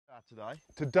today?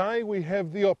 Today we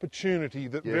have the opportunity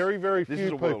that very, very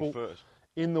few people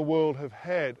in the world have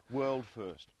had. World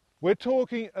first. We're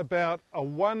talking about a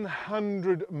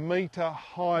 100-metre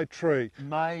high tree.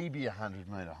 Maybe a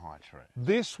 100-metre high tree.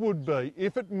 This would be,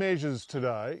 if it measures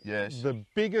today, the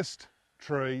biggest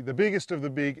tree, the biggest of the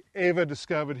big ever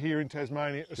discovered here in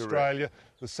Tasmania, Australia,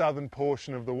 the southern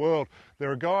portion of the world. There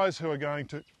are guys who are going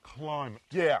to climb it.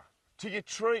 Yeah. To your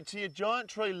giant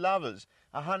tree lovers,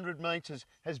 100 metres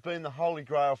has been the holy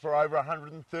grail for over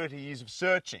 130 years of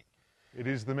searching. It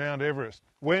is the Mount Everest.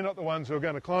 We're not the ones who are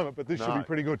going to climb it, but this should be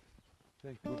pretty good.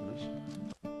 Thank goodness.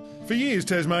 For years,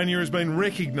 Tasmania has been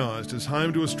recognised as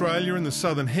home to Australia and the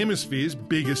Southern Hemisphere's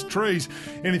biggest trees.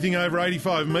 Anything over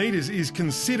 85 metres is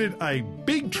considered a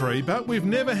big tree, but we've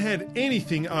never had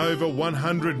anything over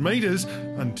 100 metres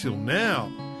until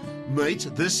now.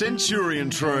 Meet the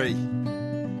Centurion tree.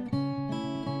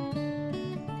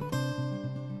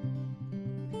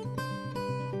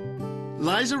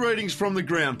 Laser readings from the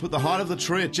ground put the height of the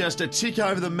tree at just a tick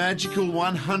over the magical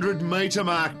 100-metre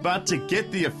mark. But to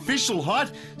get the official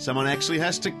height, someone actually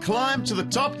has to climb to the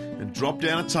top and drop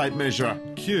down a tape measure.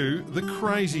 Cue the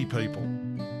crazy people.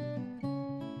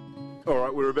 All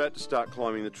right, we're about to start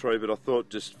climbing the tree, but I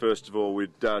thought just first of all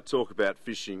we'd talk about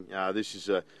fishing. This is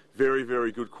a very,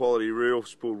 very good quality reel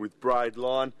spooled with braid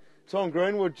line. Tom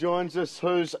Greenwood joins us,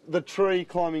 who's the tree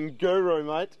climbing guru,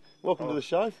 mate. Welcome to the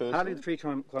show, first. Hardly the tree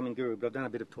climbing guru, but I've done a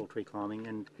bit of tall tree climbing,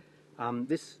 and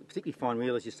this particularly fine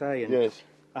reel, as you say,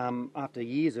 and after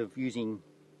years of using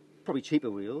probably cheaper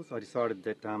reels, I decided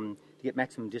that to get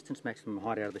maximum distance, maximum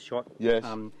height out of the shot,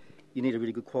 you need a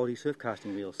really good quality surf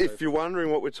casting reel. So if you're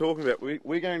wondering what we're talking about,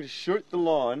 we're going to shoot the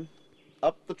line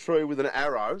up the tree with an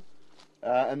arrow,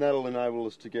 and that'll enable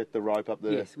us to get the rope up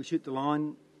there. Yes, we shoot the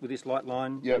line with this light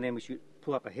line, and then we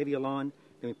pull up a heavier line.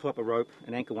 Then we pull up a rope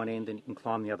and anchor one end and you can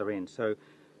climb the other end. So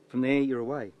from there, you're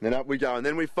away. Then up we go, and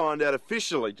then we find out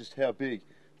officially just how big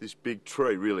this big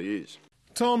tree really is.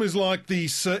 Tom is like the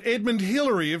Sir Edmund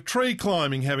Hillary of tree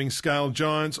climbing, having scaled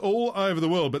giants all over the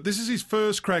world. But this is his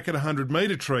first crack at a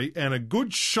 100-metre tree, and a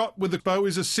good shot with the bow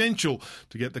is essential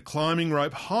to get the climbing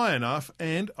rope high enough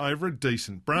and over a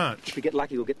decent branch. If we get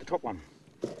lucky, we'll get the top one.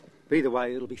 But either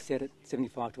way, it'll be set at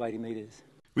 75 to 80 metres.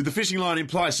 With the fishing line in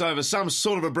place over some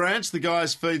sort of a branch, the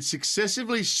guys feed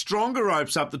successively stronger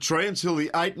ropes up the tree until the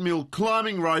 8mm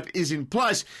climbing rope is in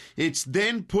place. It's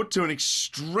then put to an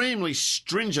extremely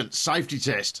stringent safety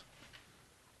test.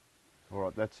 All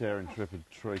right, that's our intrepid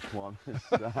tree climbers.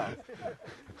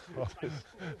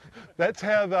 That's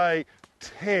how they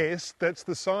test, that's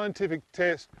the scientific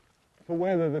test for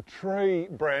whether the tree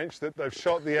branch that they've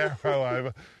shot the arrow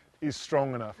over is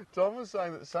strong enough. Tom was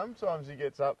saying that sometimes he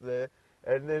gets up there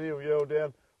and then he'll yell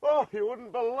down, "Oh, you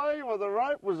wouldn't believe what the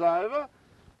rope was over.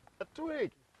 A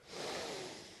twig."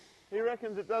 He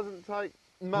reckons it doesn't take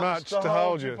much to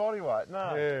hold your body weight.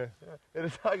 No. Yeah.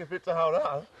 It'll take a bit to hold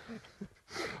up.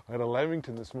 I had a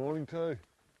lamington this morning too.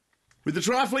 With the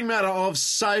trifling matter of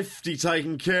safety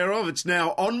taken care of, it's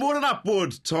now onward and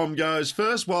upward. Tom goes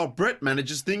first while Brett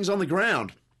manages things on the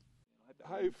ground.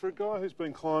 Hey, for a guy who's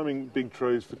been climbing big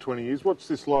trees for 20 years, what's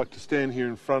this like to stand here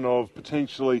in front of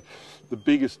potentially the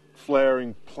biggest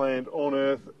flowering plant on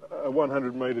Earth, a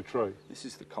 100-metre tree? This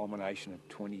is the culmination of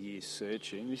 20 years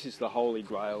searching. This is the holy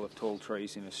grail of tall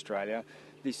trees in Australia.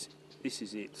 This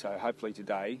is it. So hopefully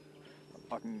today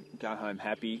I can go home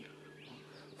happy,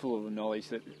 full of the knowledge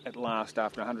that at last,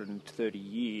 after 130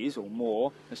 years or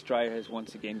more, Australia has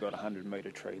once again got a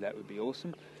 100-metre tree. That would be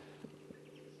awesome.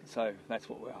 So that's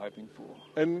what we're hoping for.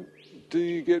 And do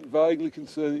you get vaguely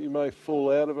concerned that you may fall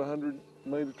out of a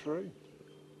 100-metre tree?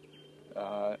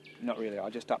 Not really. I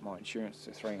just upped my insurance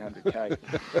to 300k.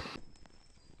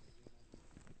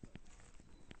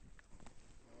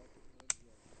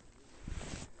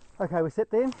 Okay, we're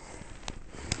set there.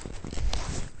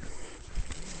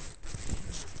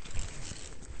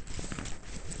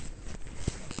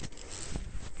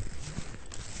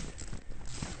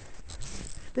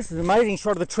 This is an amazing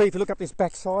shot of the tree. If you look up this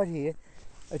back side here,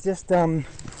 it just,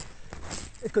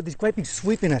 it's got this great big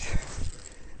sweep in it.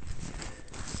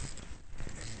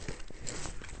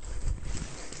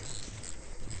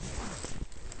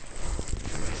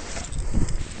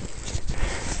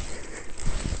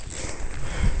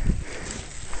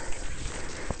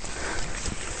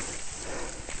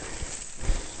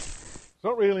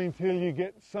 Not really until you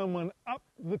get someone up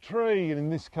the tree, and in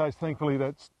this case, thankfully,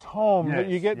 that's Tom, that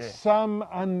you get some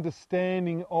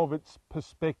understanding of its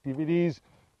perspective. It is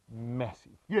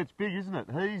massive. Yeah, it's big, isn't it?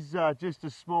 He's just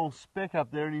a small speck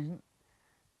up there, and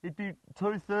He'd be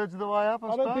 2/3 of the way up, I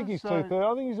suppose. don't think he's so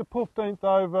 2/3. I think he's a 15th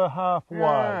over halfway.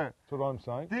 Yeah. That's what I'm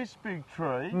saying. This big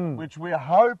tree, which we're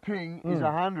hoping is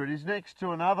 100, is next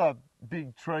to another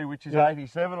big tree which is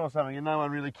 87 or something, and no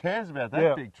one really cares about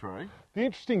that big tree. The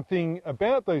interesting thing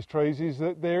about these trees is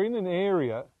that they're in an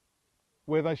area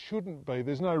where they shouldn't be.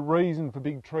 There's no reason for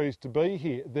big trees to be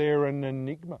here. They're an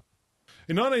enigma.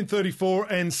 In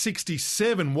 1934 and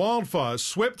 67, wildfires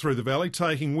swept through the valley,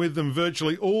 taking with them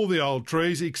virtually all the old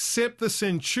trees except the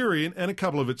Centurion and a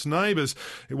couple of its neighbours.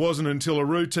 It wasn't until a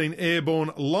routine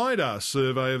airborne LiDAR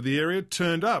survey of the area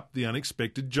turned up the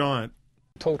unexpected giant.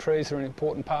 Tall trees are an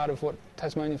important part of what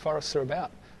Tasmanian forests are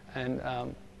about, and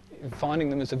finding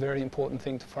them is a very important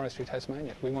thing to Forestry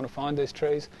Tasmania. We want to find these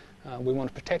trees, we want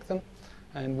to protect them,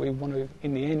 and we want to,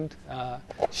 in the end,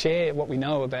 share what we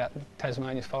know about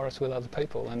Tasmania's forests with other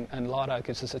people, and LiDAR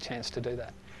gives us a chance to do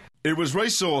that. It was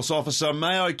Resource Officer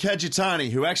Mayo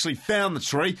Kajitani who actually found the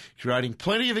tree, creating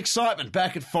plenty of excitement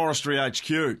back at Forestry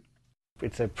HQ.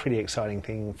 It's a pretty exciting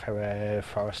thing for a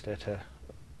forester to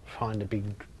find a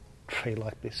big tree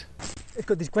like this. It's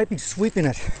got this great big sweep in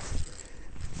it.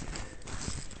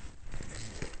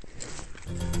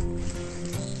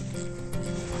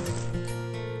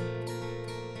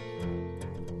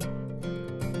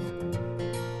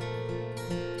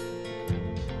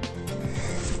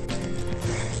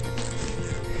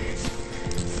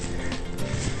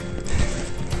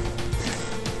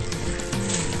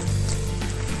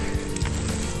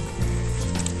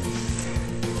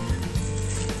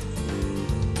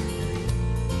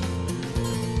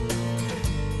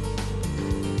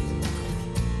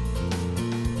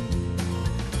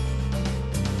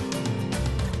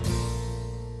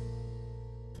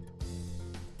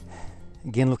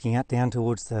 Again, looking out down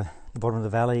towards the bottom of the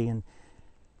valley and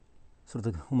sort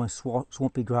of the almost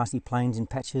swampy grassy plains in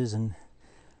patches and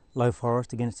low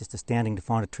forest. Again, it's just astounding to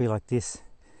find a tree like this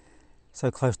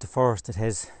so close to forest it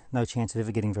has no chance of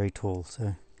ever getting very tall.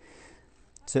 So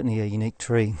certainly a unique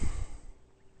tree.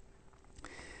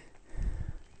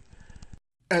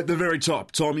 At the very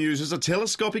top, Tom uses a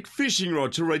telescopic fishing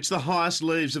rod to reach the highest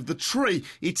leaves of the tree.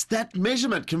 It's that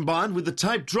measurement combined with the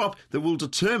tape drop that will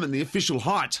determine the official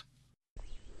height.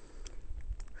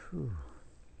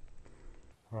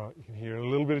 Right, you can hear a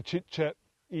little bit of chit-chat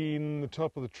in the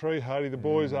top of the tree, Hardy. The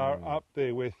boys are up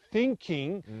there. We're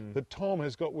thinking that Tom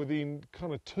has got within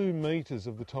kind of 2 metres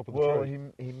of the top of the tree.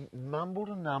 Well, he mumbled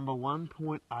a number,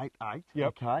 1.88, Yep.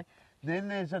 okay? Then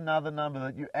there's another number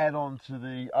that you add on to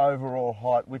the overall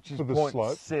height, which is For the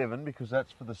 0.7, because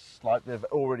that's for the slope. They've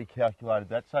already calculated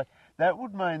that. So that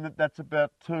would mean that that's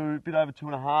about a bit over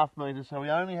 2.5 metres, so we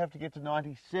only have to get to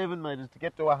 97 metres to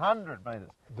get to 100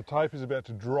 metres. The tape is about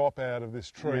to drop out of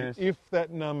this tree. Yes. If that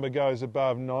number goes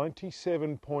above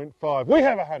 97.5, we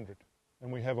have 100.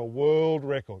 And we have a world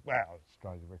record. Wow,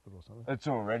 Australian record or something. It's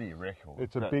already a record.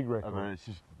 It's a big record. I mean,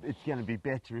 it's going to be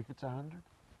better if it's 100.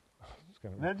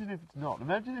 Imagine if it's not.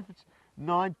 Imagine if it's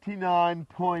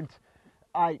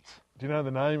 99.8. Do you know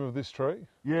the name of this tree?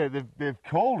 Yeah, they've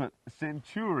called it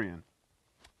Centurion.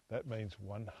 That means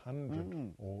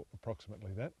 100, or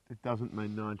approximately that. It doesn't mean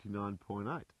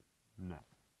 99.8. No,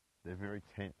 they're very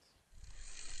tense.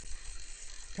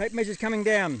 Tape measures coming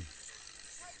down.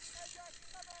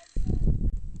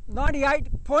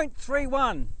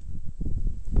 98.31.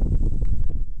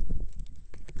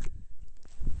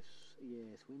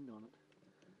 Yes, wind on it.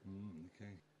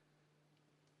 Okay.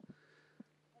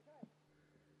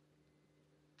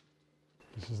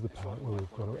 This is the part where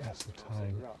we've got to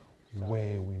ascertain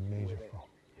where we measure from.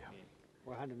 Yeah.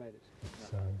 We're 100 metres.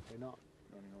 So We're not.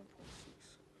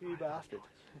 99.6. You bastard.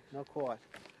 Not quite.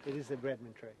 It is the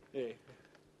Bradman tree. Yeah.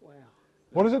 Wow.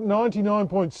 what is it,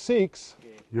 99.6? Yeah.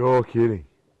 You're kidding.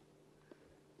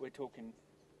 We're talking.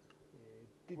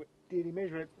 Did he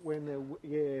measure it when the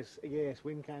yes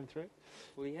wind came through?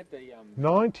 We had the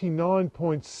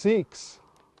 99.6.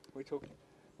 We're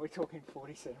talking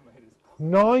 40 centimetres.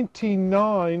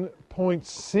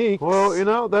 99.6. Well, you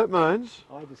know what that means?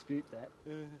 I dispute that.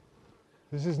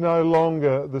 This is no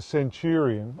longer the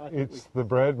Centurion, it's the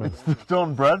Bradman. It's the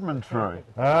Don Bradman tree.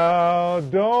 Ah,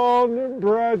 Don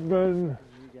Bradman. There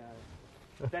you go.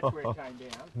 That's where it came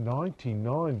down.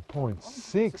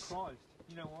 99.6. Surprised.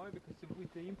 You know why? Because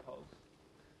with the impulse.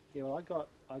 Yeah, well, I got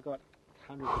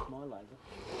 100 with my laser.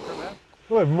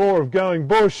 We'll have more of Going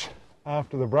Bush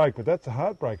after the break, but that's a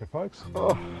heartbreaker, folks.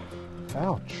 Oh,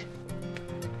 ouch.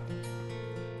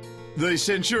 The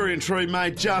Centurion tree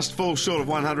may just fall short of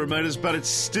 100 metres, but it's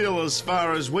still, as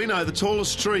far as we know, the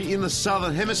tallest tree in the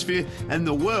southern hemisphere and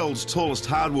the world's tallest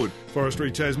hardwood. Forestry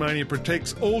Tasmania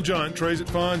protects all giant trees it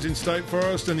finds in state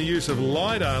forest, and the use of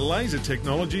LiDAR laser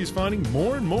technology is finding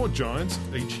more and more giants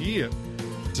each year.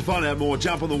 To find out more,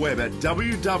 jump on the web at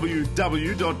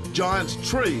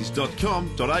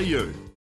www.giantstrees.com.au.